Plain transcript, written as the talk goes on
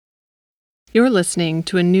You're listening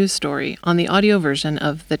to a news story on the audio version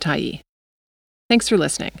of The Tyee. Thanks for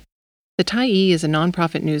listening. The Tyee is a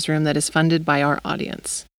nonprofit newsroom that is funded by our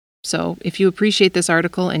audience. So, if you appreciate this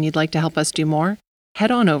article and you'd like to help us do more,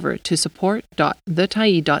 head on over to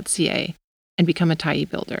support.thetyee.ca and become a Tyee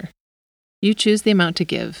builder. You choose the amount to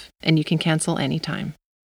give, and you can cancel anytime.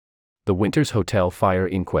 The Winters Hotel fire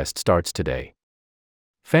inquest starts today.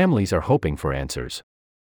 Families are hoping for answers.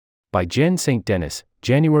 By Jen St. Denis,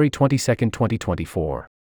 January 22, 2024.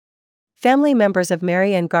 Family members of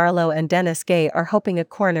Marianne Garlow and Dennis Gay are hoping a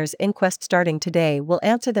coroner's inquest starting today will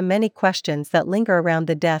answer the many questions that linger around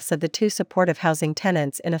the deaths of the two supportive housing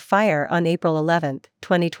tenants in a fire on April 11,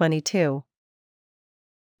 2022.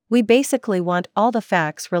 "We basically want all the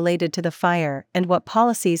facts related to the fire and what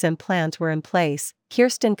policies and plans were in place,"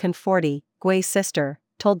 Kirsten Conforti, Gay's sister,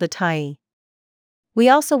 told the Tyee. "We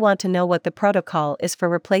also want to know what the protocol is for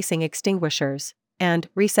replacing extinguishers and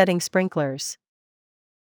resetting sprinklers."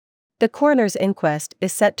 The coroner's inquest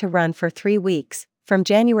is set to run for 3 weeks, from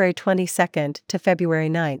January 22 to February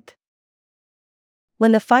 9.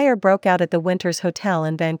 When the fire broke out at the Winters Hotel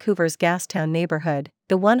in Vancouver's Gastown neighborhood,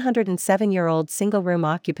 the 107-year-old single-room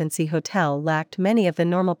occupancy hotel lacked many of the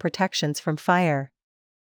normal protections from fire.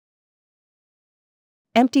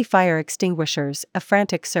 Empty fire extinguishers, a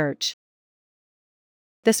frantic search.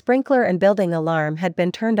 The sprinkler and building alarm had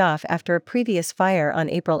been turned off after a previous fire on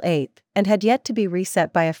April 8 and had yet to be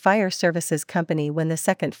reset by a fire services company when the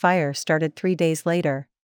second fire started 3 days later.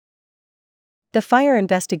 The fire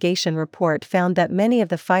investigation report found that many of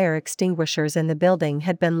the fire extinguishers in the building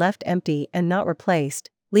had been left empty and not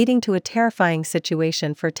replaced, leading to a terrifying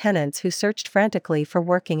situation for tenants who searched frantically for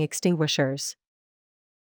working extinguishers.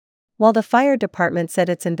 While the fire department said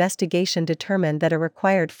its investigation determined that a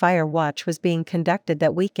required fire watch was being conducted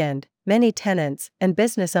that weekend, many tenants and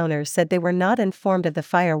business owners said they were not informed of the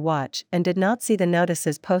fire watch and did not see the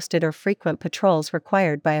notices posted or frequent patrols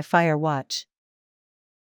required by a fire watch.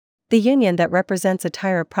 The union that represents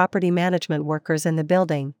entire property management workers in the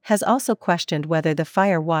building has also questioned whether the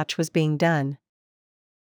fire watch was being done.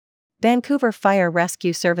 Vancouver Fire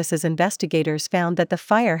Rescue Services investigators found that the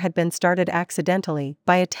fire had been started accidentally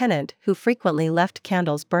by a tenant who frequently left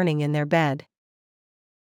candles burning in their bed.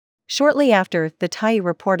 Shortly after, the Tyee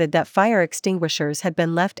reported that fire extinguishers had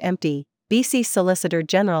been left empty, BC Solicitor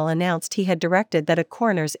General announced he had directed that a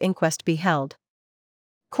coroner's inquest be held.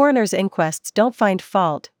 Coroner's inquests don't find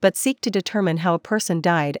fault but seek to determine how a person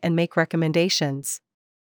died and make recommendations.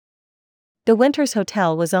 The Winters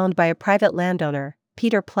Hotel was owned by a private landowner,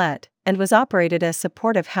 Peter Plett, and was operated as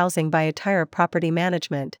supportive housing by Attire Property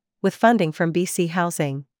Management, with funding from BC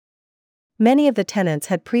Housing. Many of the tenants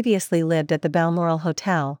had previously lived at the Balmoral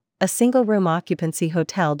Hotel, a single-room occupancy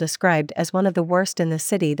hotel described as one of the worst in the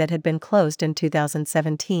city that had been closed in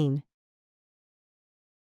 2017.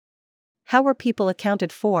 How were people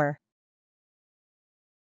accounted for?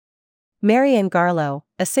 Marianne Garlow,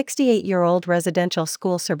 a 68-year-old residential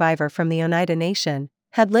school survivor from the Oneida Nation,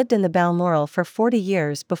 had lived in the Balmoral for 40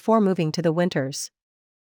 years before moving to the Winters.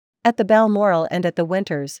 At the Balmoral and at the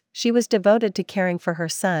Winters, she was devoted to caring for her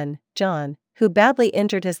son, John, who badly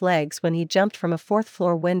injured his legs when he jumped from a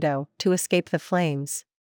 4th-floor window to escape the flames.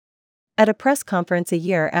 At a press conference a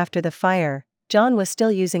year after the fire, John was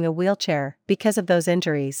still using a wheelchair because of those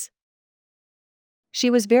injuries. "She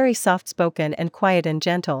was very soft-spoken and quiet and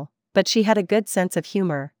gentle, but she had a good sense of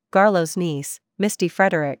humor," Garlow's niece, Misty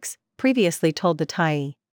Fredericks, previously told the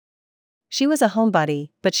Tyee. "She was a homebody,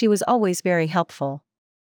 but she was always very helpful."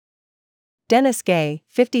 Dennis Gay,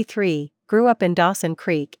 53, grew up in Dawson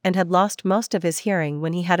Creek and had lost most of his hearing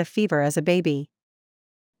when he had a fever as a baby.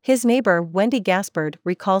 His neighbor Wendy Gaspard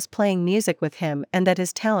recalls playing music with him and that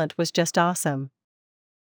his talent was just awesome.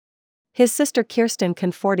 His sister Kirsten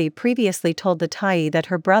Conforti previously told the Tyee that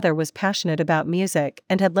her brother was passionate about music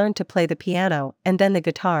and had learned to play the piano and then the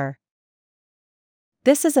guitar.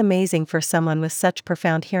 "This is amazing for someone with such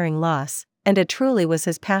profound hearing loss, and it truly was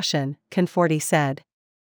his passion," Conforti said.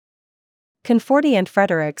 Conforti and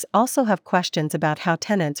Fredericks also have questions about how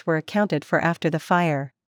tenants were accounted for after the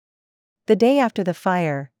fire. The day after the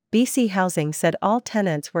fire, BC Housing said all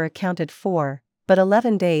tenants were accounted for, but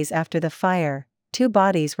 11 days after the fire, 2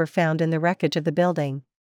 bodies were found in the wreckage of the building.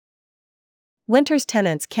 Winters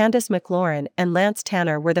tenants Candace McLaurin and Lance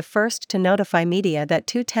Tanner were the first to notify media that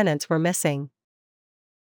 2 tenants were missing.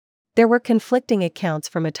 There were conflicting accounts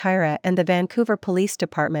from Attire and the Vancouver Police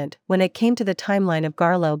Department when it came to the timeline of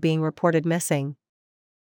Garlow being reported missing.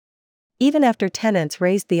 Even after tenants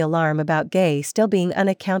raised the alarm about Gay still being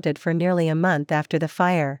unaccounted for nearly a month after the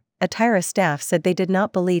fire, Attire staff said they did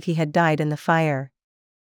not believe he had died in the fire.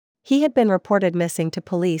 He had been reported missing to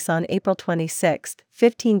police on April 26,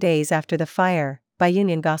 15 days after the fire, by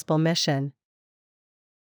Union Gospel Mission.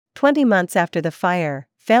 20 months after the fire,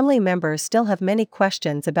 family members still have many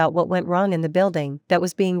questions about what went wrong in the building that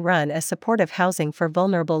was being run as supportive housing for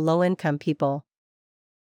vulnerable low-income people.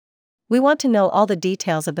 We want to know all the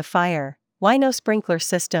details of the fire. Why no sprinkler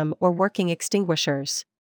system or working extinguishers?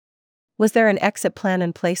 Was there an exit plan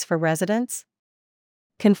in place for residents?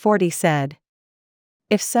 Conforti said.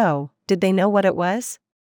 If so, did they know what it was?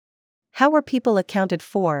 How were people accounted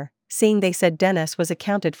for, seeing they said Dennis was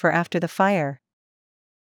accounted for after the fire?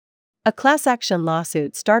 A class action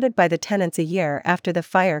lawsuit started by the tenants a year after the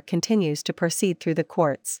fire continues to proceed through the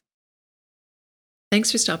courts.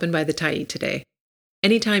 Thanks for stopping by the Tyee today.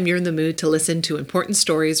 Anytime you're in the mood to listen to important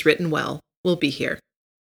stories written well, we'll be here.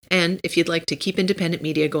 And if you'd like to keep independent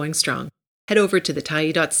media going strong, head over to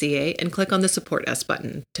thetyee.ca and click on the Support Us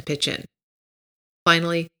button to pitch in.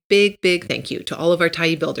 Finally, big thank you to all of our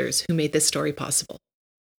Tyee builders who made this story possible.